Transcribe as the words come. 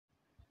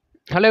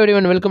Hello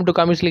everyone, welcome to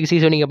comics league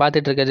season. நீங்கள்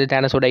பார்த்துட்டு இருக்கிறது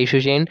தேனஸோட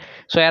இஷ்யூஷன்.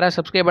 ஸோ யாராவது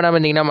சப்ஸ்கிரைப் பண்ணாமல்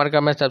இருந்தீங்கன்னா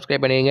மறக்காமல்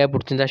சப்ஸ்கிரைப் பண்ணுவீங்க.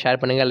 பிடிச்சிருந்தா ஷேர்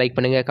பண்ணுங்கள், லைக்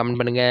பண்ணுங்கள், கமெண்ட்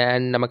பண்ணுங்கள்.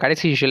 அண்ட் நம்ம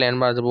கடைசி இஷ்யூவில் என்ன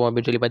பார்த்துப்போம்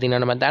அப்படின்னு சொல்லி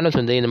பார்த்தீங்கன்னா, நம்ம தேனஸ்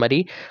வந்து இந்த மாதிரி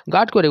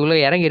காட் கோரிக்குள்ளே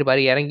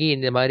இறங்கி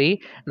இந்த மாதிரி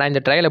நான்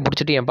இந்த ட்ரையலை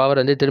பிடிச்சிட்டு என்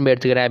பவர் வந்து திரும்ப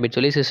எடுத்துக்கிறேன் அப்படின்னு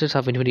சொல்லி சிஸ்டர்ஸ்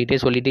ஆஃப் இன்ஃபினிட்டே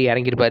சொல்லிட்டு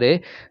இறங்கியிருப்பாரு.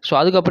 ஸோ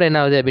அதுக்கப்புறம் என்ன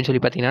ஆகுது அப்படின்னு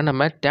சொல்லி பார்த்தீங்கன்னா,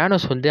 நம்ம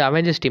தேனஸ் வந்து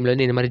அவெஞ்சர்ஸ் டீமில்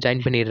வந்து இந்த மாதிரி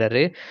ஜாயின்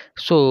பண்ணிடுறாரு.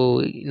 ஸோ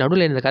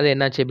நடுவில் இந்த கதை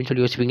என்னாச்சு அப்படின்னு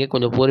சொல்லி யோசிப்பீங்க.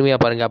 கொஞ்சம்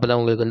பொறுமையாக பாருங்கள், அப்போ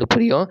தான் உங்களுக்கு வந்து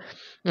புரியும்.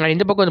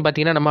 இந்த பக்கம் வந்து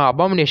பார்த்தீங்கன்னா, நம்ம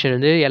அபாமினேஷன்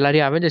வந்து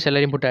அவெஞ்சர்ஸ்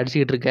எல்லாரையும் போட்டு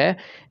அடிச்சுக்கிட்டு இருக்க.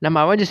 நம்ம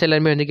அவெஞ்சர்ஸ்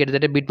எல்லாருமே வந்து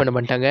கிட்டத்தட்ட பீட் பண்ண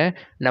மாட்டாங்க.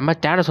 நம்ம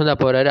தேனஸ் வந்து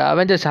அப்போ வராரு.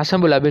 அவெஞ்சர்ஸ்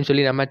அசம்பிள் அப்படின்னு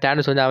சொல்லி நம்ம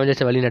தேனஸ் வந்து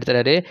அவெஞ்சர்ஸை வழி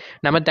நடத்துறாரு.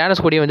 நம்ம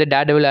தேனஸ் கூடயே வந்து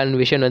டேர்டெவில்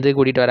அண்ட் விஷன் வந்து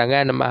கூட்டிகிட்டு வராங்க.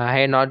 நம்ம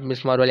ஹே நாட்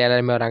மிஸ் மார்வல்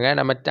எல்லாருமே வராங்க.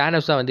 நம்ம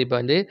தேனஸ் தான் வந்து இப்போ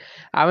வந்து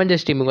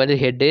அவெஞ்சர்ஸ் டீமுக்கு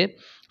வந்து ஹெட்டு.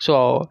 ஸோ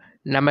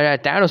நம்ம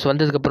தேனோஸ்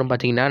வந்ததுக்கப்புறம்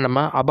பார்த்தீங்கன்னா,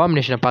 நம்ம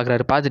அபாமினேஷனை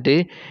பார்க்குறாரு. பார்த்துட்டு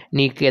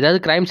நீ ஏதாவது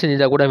கிரைம்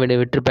செஞ்சுருந்தால் கூட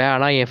விட்டுருப்பேன்,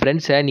 ஆனால் என்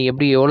ஃப்ரெண்ட்ஸை நீ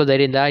எப்படி எவ்வளோ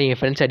தைரியம் இருந்தால் என்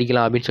ஃப்ரெண்ட்ஸ்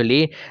அடிக்கலாம் அப்படின்னு சொல்லி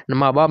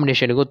நம்ம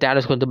அபாமினேஷனுக்கும்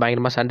தேனோஸ்க்கு வந்து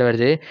பயங்கரமாக சண்டை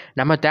வருது.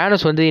 நம்ம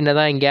தேனோஸ் வந்து என்ன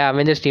தான் இங்கே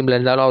அவெஞ்சர்ஸ் டீமில்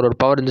இருந்தாலும் அவரோட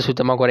பவர் வந்து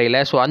சுத்தமாக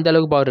குறையல. ஸோ அந்த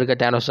அளவுக்கு பவர்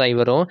இருக்க தேனோஸ் தான்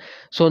இவரும்.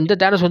 ஸோ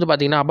இந்த தேனோஸ் வந்து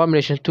பார்த்தீங்கன்னா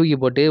அபாமினேஷன் தூக்கி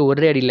போட்டு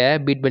ஒரே அடியில்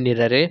பீட்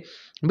பண்ணிடுறாரு.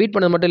 பீட்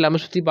பண்ணது மட்டும்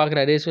இல்லாமல் சுற்றி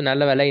பார்க்குறாரு. ஸோ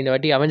நல்ல வேலை, இந்த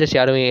வாட்டி அவெஞ்சர்ஸ்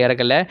யாரும்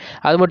இறக்கலை.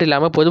 அது மட்டும்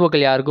இல்லாமல்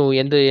பொதுமக்கள் யாருக்கும்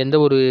எந்த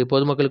ஒரு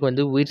பொதுமக்களுக்கும்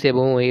வந்து உயிர்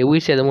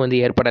சேதமும் வந்து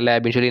ஏற்படலை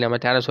அப்படின்னு சொல்லி நம்ம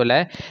தேனோஸ் சொல்ல.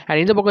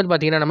 அண்ட் இந்த பக்கம் வந்து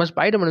பார்த்தீங்கன்னா, நம்ம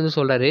ஸ்பைடர்மேன் வந்து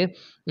சொல்கிறாரு,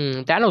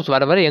 தேனோஸ்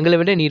வர எங்களை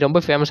விட நீ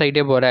ரொம்ப ஃபேமஸ்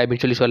ஆகிட்டே போகிற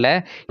அப்படின்னு சொல்லி சொல்ல.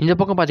 இந்த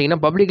பக்கம் பார்த்தீங்கன்னா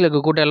பப்ளிக்கில்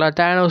இருக்க கூட்டம் எல்லாம்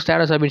தேனோஸ்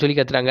அப்படின்னு சொல்லி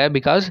கத்துறாங்க.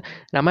 பிகாஸ்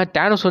நம்ம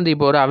தேனோஸ் வந்து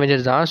இப்போ ஒரு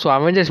அவெஞ்சர்ஸ் தான். ஸோ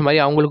அவெஞ்சர்ஸ்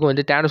மாதிரி அவங்களுக்கும்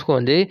வந்து தேனோஸ்க்கும்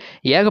வந்து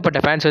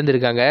ஏகப்பட்ட ஃபேன்ஸ் வந்து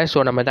இருக்காங்க.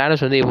 ஸோ நம்ம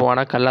தேனோஸ் வந்து இப்போ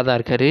ஆனால் கல்லாக தான்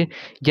இருக்காரு.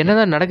 என்ன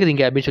தான்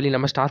நடக்குதுங்க அப்படின்னு சொல்லி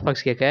நம்ம ஸ்டார்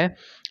ஃபாக்ஸ் கேட்க,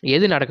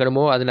 எது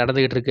நடக்கணுமோ அது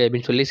நடந்துகிட்டு இருக்கு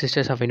அப்படின்னு சொல்லி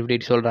சிஸ்டர்ஸ் ஆஃப்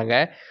இன்ஃபினிட்டி சொல்கிறாங்க.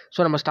 ஸோ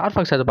நம்ம ஸ்டார்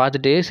ஃபாக்ஸ் அதை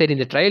பார்த்துட்டு, சரி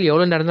இந்த ட்ரையல்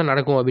எவ்வளோ நேரம் தான்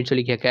நடக்கும் அப்படின்னு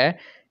சொல்லி கேட்க,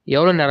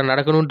 எவ்வளோ நேரம்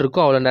நடக்கணும்னு இருக்கோ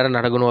அவ்வளோ நேரம்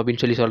நடக்கணும்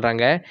அப்படின்னு சொல்லி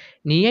சொல்கிறாங்க.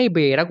 நீ ஏன்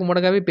இப்போ எனக்கு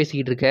முடக்காவே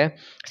பேசிக்கிட்டு இருக்க?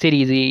 சரி,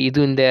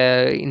 இது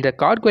இந்த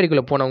கார்ட்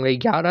குவரிக்குள்ளே போனவங்க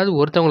யாராவது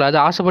ஒருத்தவங்களாவது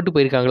ஆசைப்பட்டு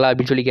போயிருக்காங்களா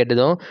அப்படின்னு சொல்லி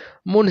கேட்டதும்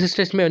 3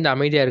 சிஸ்டர்ஸுமே வந்து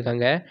அமைதியாக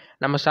இருக்காங்க.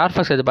 நம்ம ஸ்டார்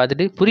ஃபாக்ஸ் அதை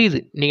பார்த்துட்டு,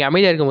 புரியுது நீங்கள்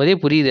அமைதியாக இருக்கும் போதே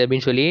புரியுது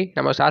அப்படின்னு சொல்லி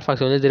நம்ம ஸ்டார்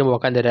ஃபாக்ஸ் வந்து திரும்ப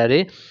உட்காந்துறாரு.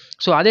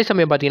 ஸோ அதே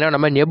சமயம் பார்த்தீங்கன்னா,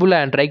 நம்ம நெபுலா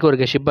அண்ட் ட்ரைக்கோ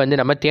இருக்க ஷிப் வந்து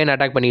நம்ம தேன்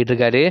அட்டாக் பண்ணிகிட்டு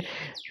இருக்காரு.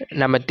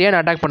 நம்ம தேன்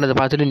அட்டாக் பண்ணதை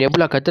பார்த்துட்டு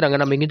நெபுலா கத்துறாங்க,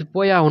 நம்ம இங்கேருந்து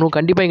போயாகணும்,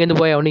 கண்டிப்பாக இங்கேருந்து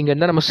போயாகணும், இங்கே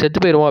இருந்தால் நம்ம செத்து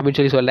போயிடுவோம் அப்படின்னு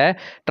சொல்லி சொல்ல.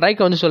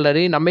 ட்ரைக்கோ வந்து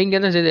சொல்கிறாரு, நம்ம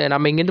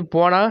இங்கேருந்து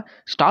போனால்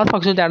ஸ்டார்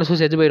ஃபாக்ஸும் தேனஸும்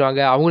செத்து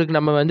போயிடுவாங்க, அவங்களுக்கு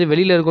நம்ம வந்து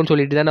வெளியில் இருக்கும்னு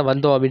சொல்லிட்டு தானே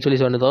வந்தோம் அப்படின்னு சொல்லி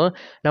சொன்னதும்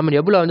நம்ம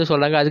நெபுலா வந்து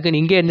சொல்கிறாங்க, அதுக்கு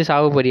இங்கே இருந்து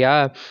சாக போறியா?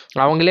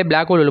 அவங்களே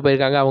பிளாக் ஹோல்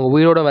போயிருக்காங்க, அவங்க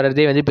உயிரோட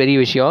வர்றதே வந்து பெரிய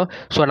விஷயம்.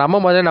 ஸோ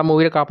நம்ம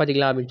உயிரை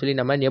காப்பாற்றிக்கலாம் அப்படின்னு சொல்லி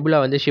நம்ம நெபுலா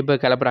வந்து ஷிப்பை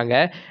கிளப்புறாங்க.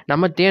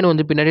 நம்ம தேன்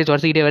வந்து பின்னாடியே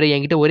துரத்திக்கிட்டே வர,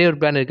 என்கிட்ட ஒரே ஒரு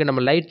பிளான் இருக்குது,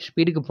 நம்ம லைட்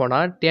ஸ்பீடுக்கு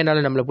போனால்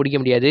தேனால் நம்மளை பிடிக்க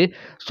முடியாது.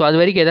 ஸோ அது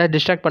வரைக்கும் ஏதாவது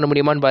டிஸ்ட்ராக்ட் பண்ண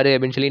முடியுமான்னு பாரு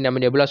அப்படின்னு சொல்லி நம்ம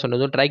நெபுலா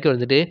சொன்னதும் ட்ரைக்கோ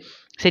வந்துட்டு,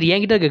 சரி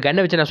என்கிட்ட இருக்க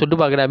கன்னை வச்சு நான் சுட்டு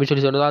பார்க்குறேன் அப்படின்னு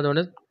சொல்லி சொன்னதும், அது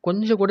வந்து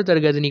கொஞ்சம் கூட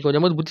தடுக்காது, நீ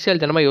கொஞ்சம்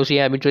புத்திசாலித்தனமாக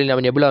யோசியா அப்படின்னு சொல்லி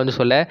நம்ம நெபுலா வந்து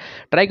சொல்ல.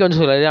 ட்ரைக்கோ வந்து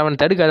சொல்கிறாரு, அவன்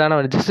தடுக்காதான்,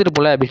 அவன் திசிட்டு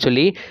போல அப்படின்னு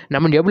சொல்லி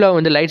நம்ம நெபுலா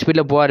வந்து லைட்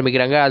ஸ்பீடில் போக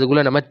ஆரம்பிக்கிறாங்க.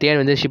 அதுக்குள்ளே நம்ம தேன்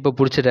வந்து ஷிப்பை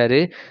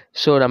பிடிச்சிடுறாரு.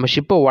 ஸோ நம்ம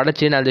ஷிப்பை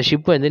உடச்சி அந்த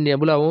ஷிப்பு வந்து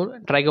நெபுலாவும்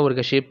ட்ரைக்கோ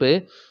இருக்க ஷிப்பு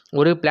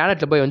ஒரு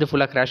பிளானெட்டில் போய் வந்து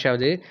ஃபுல்லாக கிராஷ்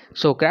ஆகுது.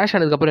 ஸோ கிராஷ்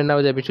ஆனதுக்கப்புறம் என்ன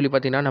ஆகுது அப்படின்னு சொல்லி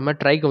பார்த்தீங்கன்னா, நம்ம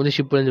ட்ரைக்கோ வந்து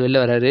ஷிப்லேருந்து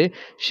வெளில வராரு.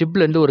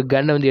 ஷிப்லேருந்து ஒரு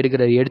கன்னை வந்து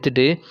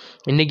எடுத்துட்டு,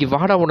 இன்றைக்கி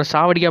வாடா உன்னை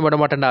சாவடிக்காம விட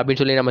மாட்டேன்டா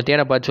அப்படின்னு சொல்லி நம்ம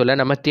தேனை பார்த்து சொல்ல.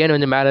 நம்ம தேன்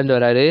வந்து மேலேருந்து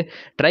வராரு.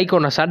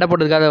 ட்ரைக்கோ நான் சண்டை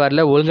போட்டதுக்காக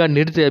வரல, ஒழுங்காக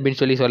நிறுத்து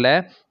அப்படின்னு சொல்ல.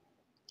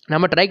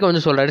 நம்ம ட்ரைக்கோ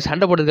வந்து சொல்கிறாரு,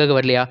 சண்டை போட்டதுக்காக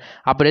வரலையா,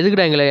 அப்புறம்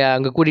எதுக்குடா எங்களை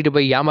அங்கே கூட்டிகிட்டு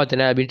போய்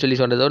ஏமாத்தினேன் அப்படின்னு சொல்லி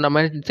சொன்னதோ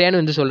நம்ம தேன்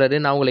வந்து சொல்கிறாரு,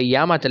 நான் உங்களை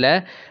ஏமாத்தலை,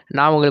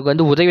 நான் உங்களுக்கு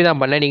வந்து உதவி தான்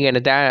பண்ணேன், நீங்கள்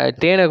என்னை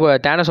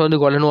தேனஸை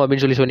வந்து கொல்லணும்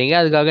அப்படின்னு சொல்லி சொன்னீங்க,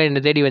 அதுக்காக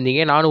என்னை தேடி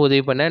வந்தீங்க, நானும்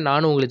உதவி பண்ணேன்,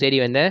 நானும் உங்களை தேடி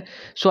வந்தேன்.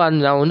 ஸோ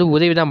நான் வந்து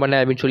உதவி தான்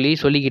பண்ணேன் அப்படின்னு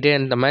சொல்லிக்கிட்டு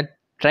நம்ம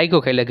ட்ரைக்கோ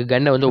கையில் இருக்க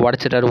கன்னை வந்து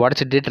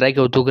உடச்சிட்டு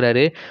ட்ரைக்கோ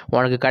தூக்குறாரு.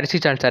 உனக்கு கடைசி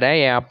சான்ஸ் தரேன்,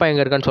 என் அப்பா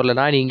எங்கே இருக்கான்னு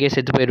சொல்லலாம், நீ இங்கே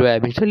செத்து போயிடுவேன்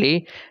அப்படின்னு சொல்லி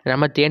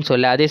நம்ம தேன்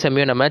சொல்ல. அதே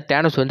சமயம் நம்ம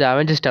தேனோஸ் வந்து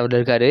அவெஞ்சர்ஸ் டவரில்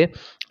இருக்கார்.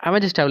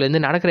 அவெஞ்சர்ஸ்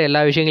டவர்லேருந்து நடக்கிற எல்லா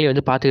விஷயங்களையும்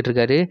வந்து பார்த்துக்கிட்டு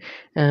இருக்காரு.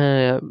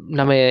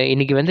 நம்ம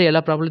இன்றைக்கி வந்து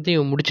எல்லா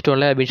ப்ராப்ளத்தையும்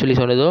முடிச்சிட்டோம்ல அப்படின்னு சொல்லி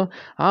சொன்னதும்,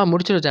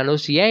 முடிச்சிடும்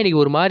தேனோஸ், ஏன் இன்றைக்கி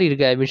ஒரு மாதிரி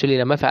இருக்குது அப்படின்னு சொல்லி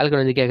நம்ம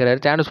ஃபால்கன் வந்து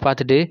கேட்குறாரு. தேனோஸ்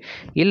பார்த்துட்டு,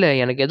 இல்லை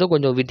எனக்கு ஏதோ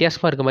கொஞ்சம்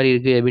வித்தியாசமாக இருக்க மாதிரி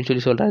இருக்குது அப்படின்னு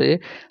சொல்லி சொல்கிறாரு.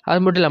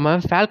 அது மட்டும்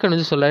இல்லாமல் ஃபால்கன்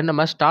வந்து சொல்கிறாரு,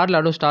 நம்ம ஸ்டார்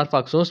லார்டும் ஸ்டார்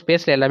ஃபாக்ஸும்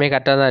ஸ்பேஸில் எல்லாமே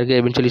கரெக்டாக தான் இருக்குது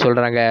அப்படின்னு சொல்லி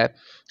சொல்கிறாங்க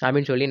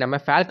அப்படின்னு சொல்லி நம்ம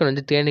ஃபால்கன்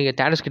வந்து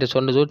தேனஸ் கிட்ட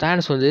சொன்னதும்,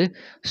 தேனஸ் வந்து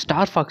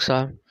ஸ்டார் ஃபாக்ஸா,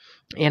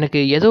 எனக்கு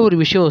ஏதோ ஒரு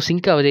விஷயம்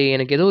சிங்க் ஆகுது,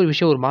 எனக்கு ஏதோ ஒரு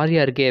விஷயம் ஒரு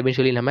மாதிரியாக இருக்குது அப்படின்னு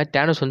சொல்லி நம்ம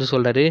தேனோஸ் வந்து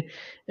சொல்கிறாரு.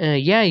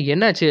 ஏன்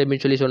என்னாச்சு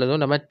அப்படின்னு சொல்லி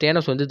சொன்னதும் நம்ம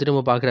தேனோஸ் வந்து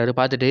திரும்ப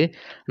பார்த்துட்டு,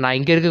 நான்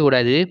இங்கே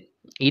இருக்கக்கூடாது,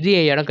 இது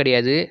என் இடம்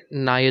கிடையாது,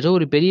 நான் ஏதோ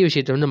ஒரு பெரிய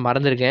விஷயத்தை வந்து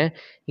மறந்துருக்கேன்,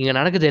 இங்கே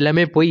நடக்குது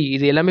எல்லாமே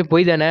இது எல்லாமே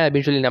பொய் தானே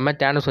அப்படின்னு சொல்லி நம்ம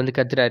தேனோஸ் வந்து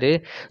கத்துறாரு.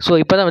 ஸோ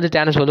இப்போ தான் வந்து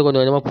தேனோஸ் வந்து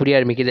கொஞ்சம் கொஞ்சமாக புரிய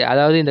ஆரம்பிக்குது.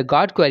 அதாவது இந்த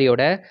காட்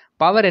குவாரியோட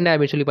பவர் என்ன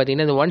அப்படின்னு சொல்லி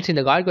பார்த்தீங்கன்னா, இந்த ஒன்ஸ்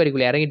இந்த காட்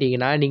குவாரிக்குள்ளே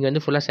இறங்கிட்டீங்கன்னா நீங்கள்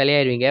வந்து ஃபுல்லாக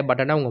சிலையாயிருவீங்க.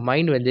 பட் ஆனால் உங்கள்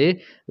மைண்ட் வந்து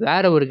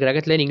வேறு ஒரு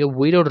கிரகத்தில் நீங்கள்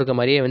உயிரோடு இருக்க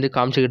மாதிரியே வந்து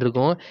காமிச்சிக்கிட்டு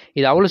இருக்கும்.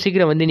 இது அவ்வளோ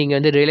சீக்கிரம் வந்து நீங்கள்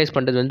வந்து ரியலைஸ்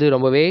பண்ணுறது வந்து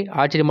ரொம்பவே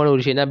ஆச்சரியமான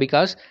ஒரு விஷயம் தான்.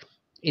 பிகாஸ்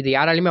இது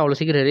யாராலையுமே அவ்வளோ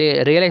சீக்கிரம்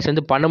ரியலைஸ்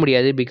வந்து பண்ண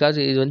முடியாது. பிகாஸ்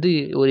இது வந்து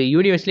ஒரு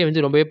யூனிவர்ஸ்லேயே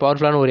வந்து ரொம்பவே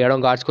பவர்ஃபுல்லான ஒரு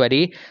இடம் காட்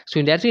ஸ்குவாரி. ஸோ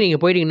இந்த இடத்துக்கு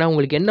நீங்கள் போயிட்டீங்கன்னா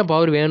உங்களுக்கு என்ன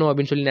பவர் வேணும்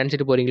அப்படின்னு சொல்லி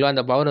நினச்சிட்டு போகிறீங்களோ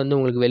அந்த பவர் வந்து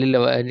உங்களுக்கு வெளியில்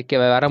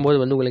வரும்போது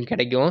வந்து உங்களுக்கு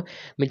கிடைக்கும்.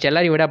 மிச்சம்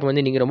எல்லாரையும் விட அப்போ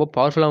வந்து நீங்கள் ரொம்ப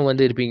பவர்ஃபுல்லாகவும்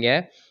வந்து இருப்பீங்க.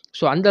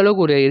 ஸோ அந்த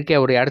அளவுக்கு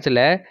ஒரு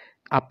இடத்துல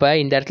அப்போ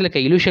இந்த இடத்துல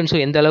இருக்க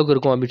இலூஷன்ஸும் எந்த அளவுக்கு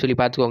இருக்கும் அப்படின்னு சொல்லி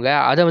பார்த்துக்கோங்க.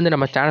 அதை வந்து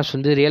நம்ம தேனோஸ்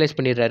வந்து ரியலைஸ்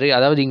பண்ணிடுறாரு.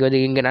 அதாவது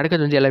இங்கே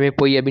நடக்கிறது வந்து எல்லாமே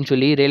போய் அப்படின்னு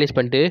சொல்லி ரியலைஸ்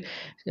பண்ணிட்டு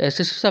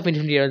சிஸ்டர்ஸ் ஆஃப்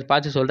இன்ஃபினிட்டியை வந்து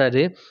பார்த்து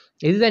சொல்கிறாரு,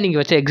 இதுதான்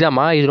நீங்கள் வச்ச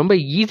எக்ஸாமா, இது ரொம்ப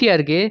ஈஸியாக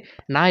இருக்குது,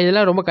 நான்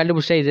இதெல்லாம் ரொம்ப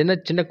கண்டுபிடிச்சேன், இது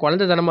என்ன சின்ன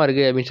குழந்தைத்தனமாக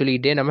இருக்குது அப்படின்னு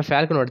சொல்லிட்டு நம்ம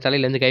ஃபால்கனோட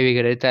தலையிலேருந்து கை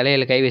வைக்கிறாரு.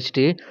 தலையில் கை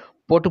வச்சுட்டு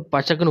போட்டு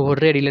பச்சக்குன்னு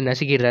ஒரே அடியில்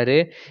நசுக்கிடுறாரு.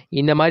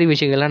 இந்த மாதிரி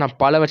விஷயங்கள்லாம் நான்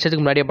பல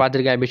வருஷத்துக்கு முன்னாடியே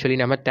பார்த்துருக்கேன் அப்படின்னு சொல்லி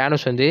நம்ம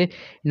தேனோஸ் வந்து,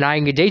 நான்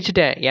இங்கே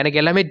ஜெயிச்சிட்டேன், எனக்கு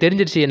எல்லாமே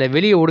தெரிஞ்சிருச்சு, என்னை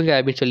வெளியே விடுங்க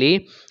அப்படின்னு சொல்லி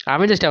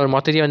அவெஞ்சர்ஸ் டவர்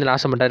மொத்தத்தையும் வந்து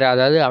நாசம் பண்ணுறாரு.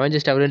 அதாவது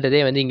அவெஞ்சர்ஸ்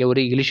டவர்ன்றதே வந்து இங்கே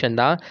ஒரு இலியூஷன்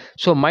தான்.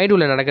 ஸோ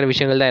மைண்டுள்ள நடக்கிற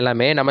விஷயங்கள் தான்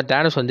எல்லாமே. நம்ம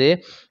தேனோஸ் வந்து,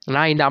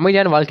 நான் இந்த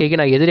அமைதியான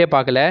வாழ்க்கைக்கு நான் எதிரே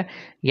பார்க்கல,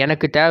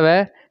 எனக்கு தேவை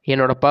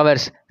என்னோட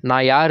பவர்ஸ்,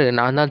 நான் யார்,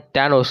 நான் தான்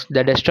Thanos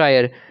the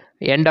destroyer,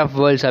 end of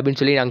world's அப்படின்னு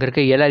சொல்லி அங்கே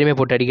இருக்க எல்லாருமே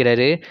போட்டு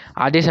அடிக்கிறாரு.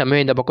 அதே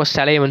சமயம் இந்த பக்கம்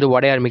சிலையை வந்து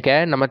உடைய ஆரம்பிக்க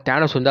நம்ம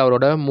தேனோஸ் வந்து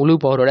அவரோட முழு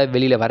பவரோட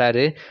வெளியில்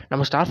வராரு.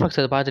 நம்ம ஸ்டார் ஃபாக்ஸ்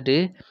அதை பார்த்துட்டு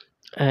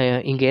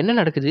இங்கே என்ன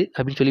நடக்குது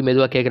அப்படின்னு சொல்லி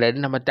மெதுவாக கேட்குறாரு.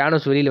 நம்ம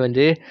தேனோஸ் வெளியில்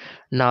வந்து,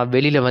 நான்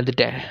வெளியில்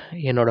வந்துட்டேன்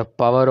என்னோட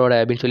பவரோட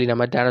அப்படின்னு சொல்லி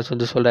நம்ம தேனோஸ்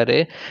வந்து சொல்கிறாரு.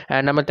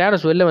 நம்ம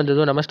தேனோஸ் வெளில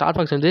வந்ததும் நம்ம ஸ்டார்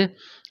ஃபாக்ஸ் வந்து,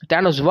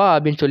 தேனோஸ் வா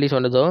அப்படின்னு சொல்லி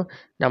சொன்னதும்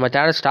நம்ம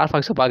தேனோஸ் ஸ்டார்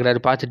ஃபாக்ஸை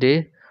பார்க்குறாரு. பார்த்துட்டு,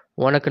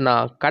 உனக்கு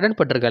நான் கடன்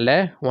பட்டிருக்கேன்ல,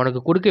 உனக்கு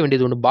கொடுக்க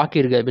வேண்டியது ஒன்று பாக்கி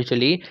இருக்குது அப்படின்னு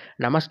சொல்லி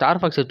நம்ம ஸ்டார்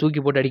ஃபாக்ஸை தூக்கி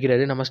போட்டு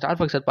அடிக்கிறாரு. நம்ம ஸ்டார்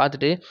ஃபாக்ஸை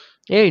பார்த்துட்டு,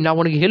 ஏய் நான்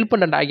உனக்கு ஹெல்ப்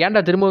பண்ணேன்டா,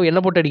 ஏன்டா திரும்பவும் என்ன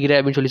போட்டு அடிக்கிற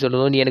அப்படின்னு சொல்லி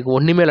சொன்னதும், நீ எனக்கு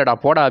ஒன்றுமே இல்லைடா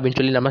போடா அப்படின்னு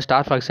சொல்லி நம்ம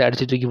ஸ்டார் ஃபாக்ஸை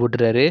அடித்து தூக்கி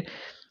போட்டுறாரு.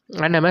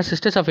 நம்ம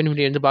சிஸ்டர்ஸ் ஆஃப்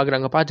இன்ஃபினிட்டி வந்து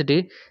பார்க்குறாங்க. பார்த்துட்டு,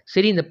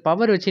 சரி இந்த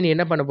பவர் வச்சு நீ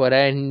என்ன பண்ண போகிற,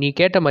 நீ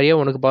கேட்ட மாதிரியே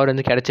உனக்கு பவர்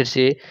வந்து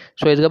கிடச்சிருச்சு,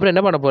 ஸோ இதுக்கப்புறம்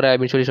என்ன பண்ண போகிற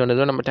அப்படின்னு சொல்லி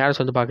சொன்னதும் நம்ம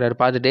தேனோஸ் வந்து பார்க்குறாரு.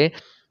 பார்த்துட்டு,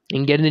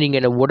 இங்கேருந்து நீங்கள்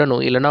என்னை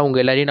விடணும், இல்லைனா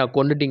உங்கள் எல்லாரையும் நான்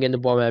கொண்டுட்டு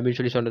இங்கேருந்து போவேன் அப்படின்னு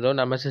சொல்லி சொன்னதும்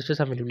நம்ம சிஸ்டர்ஸ்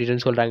ஆஃப்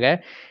இன்ஃபினிட்டின்னு சொல்கிறாங்க,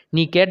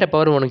 நீ கேட்ட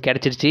பவர் உனக்கு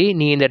கிடச்சிருச்சு,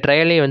 நீ இந்த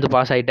ட்ரையல்லையே வந்து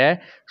பாஸ் ஆகிட்ட,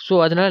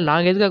 ஸோ அதனால்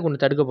நாங்கள் எதுக்காக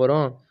ஒன்று தடுக்க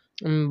போகிறோம்,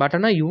 பட்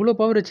ஆனால் இவ்வளோ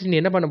பவர் வச்சு நீ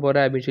என்ன பண்ண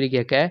போகிற அப்படின்னு சொல்லி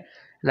கேட்க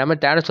நம்ம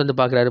தேனோஸ் வந்து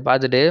பார்க்குறாரு.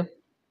 பார்த்துட்டு,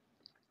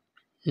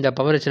 இந்த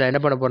பவர் வச்சு நான்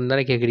என்ன பண்ண போகிறேன்னு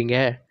தானே கேட்குறீங்க,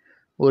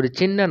 ஒரு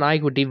சின்ன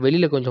நாய்க்குட்டி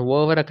வெளியில் கொஞ்சம்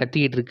ஓவராக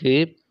கத்திக்கிட்டு இருக்கு,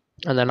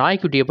 அந்த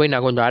நாய்க்குட்டியை போய்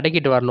நான் கொஞ்சம்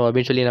அடக்கிட்டு வரணும்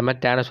அப்படின்னு சொல்லி நம்ம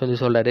தேனோஸ் வந்து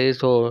சொல்கிறாரு.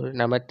 ஸோ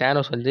நம்ம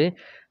தேனோஸ் வந்து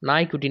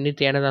நாய்க்குட்டின்னு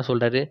தேனை தான்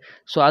சொல்கிறாரு.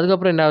 ஸோ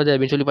அதுக்கப்புறம் என்ன ஆகுது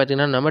அப்படின்னு சொல்லி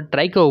பார்த்தீங்கன்னா, நம்ம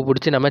ட்ரைக்கோவை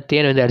பிடிச்சி நம்ம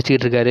தேனை வந்து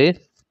அடிச்சிக்கிட்டு இருக்காரு.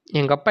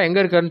 எங்கள் அப்பா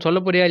எங்கே இருக்காருன்னு சொல்ல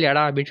போறியா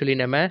இல்லையாடா அப்படின்னு சொல்லி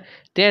நம்ம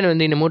தேன்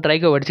வந்து இன்னமும்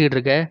ட்ரைக்கோவை அடிச்சிக்கிட்டு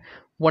இருக்க,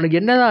 உனக்கு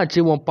என்னதான்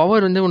ஆச்சு, உன்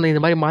பவர் வந்து உன்னை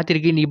இந்த மாதிரி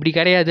மாற்றிருக்கு, நீ இப்படி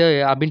கிடையாது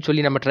அப்படின்னு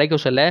சொல்லி நம்ம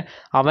ட்ரைக்கோ சொல்ல,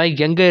 அவன்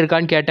எங்கே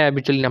இருக்கான்னு கேட்டேன்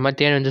அப்படின்னு சொல்லி நம்ம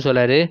தேன் வந்து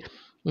சொல்லாரு.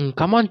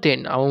 கமான்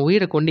தேன், அவன்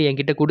உயிரை கொண்டு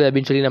என்கிட்ட கொடு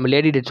அப்படின்னு சொல்லி நம்ம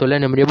லேடி டெத் சொல்ல,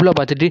 நம்ம எவ்வளோ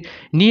பார்த்துட்டு,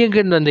 நீ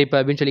எங்கேருந்து வந்த இப்போ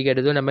அப்படின்னு சொல்லி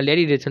கேட்டதும் நம்ம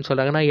லேடி டெத்ஸ்ன்னு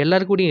சொல்கிறாங்க, நான்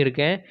எல்லாரு கூடயும்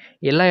இருக்கேன்,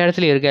 எல்லா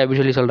இடத்துலையும் இருக்கேன்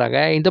அப்படின்னு சொல்லி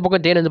சொல்கிறாங்க. இந்த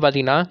பக்கம் தேன் வந்து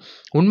பார்த்தீங்கன்னா,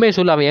 உண்மையை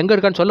சொல்லு, அவன் எங்கே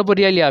இருக்கான்னு சொல்ல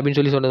போறியா இல்லையா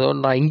அப்படின்னு சொல்லி சொன்னதும்,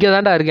 நான் இங்கே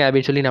தான்டா இருக்கேன்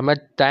அப்படின்னு சொல்லி நம்ம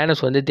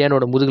தேனோஸ் வந்து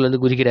தேனோட முதுகில்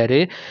வந்து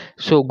குதிக்கிறாரு.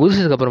 ஸோ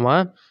குதிச்சதுக்கப்புறமா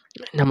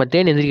நம்ம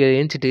தேன்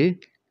எழுந்திரிச்சிட்டு,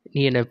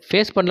 நீ என்னை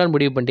ஃபேஸ் பண்ணலான்னு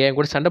முடிவு பண்ணிட்டியா, என்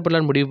கூட சண்டை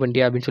பண்ணலான்னு முடிவு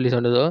பண்ணிட்டியா அப்படின்னு சொல்லி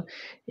சொன்னதும்,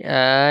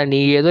 நீ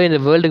ஏதோ இந்த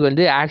வேர்ல்டுக்கு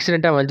வந்து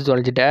ஆக்சிடெண்ட்டாக வந்து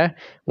தொலைஞ்சிட்ட,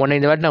 உன்னை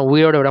இந்த வாட்டி நான்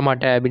உயிரோட விட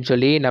மாட்டேன் அப்படின்னு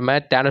சொல்லி நம்ம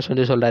தேனோஸ்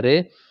வந்து சொல்கிறாரு.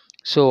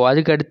 ஸோ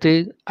அதுக்கடுத்து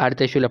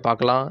அடுத்த இஷ்யூவில்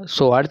பார்க்கலாம்.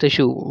 ஸோ அடுத்த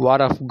issue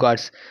war of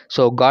God's.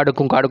 So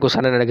காடுக்கும்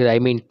சண்டை நடக்குது, ஐ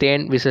மீன்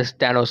தேன் விசஸ்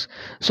தேனோஸ்.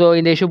 ஸோ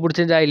இந்த இஷ்யூ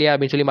பிடிச்சிருந்தா இல்லையா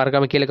அப்படின்னு சொல்லி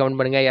மறக்காமல் கீழே கமெண்ட்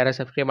பண்ணுங்கள். யாராவது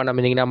சப்ஸ்கிரைப் பண்ணாமல்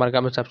இருந்தீங்கன்னா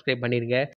மறக்காமல் சப்ஸ்கிரைப் பண்ணிடுங்க.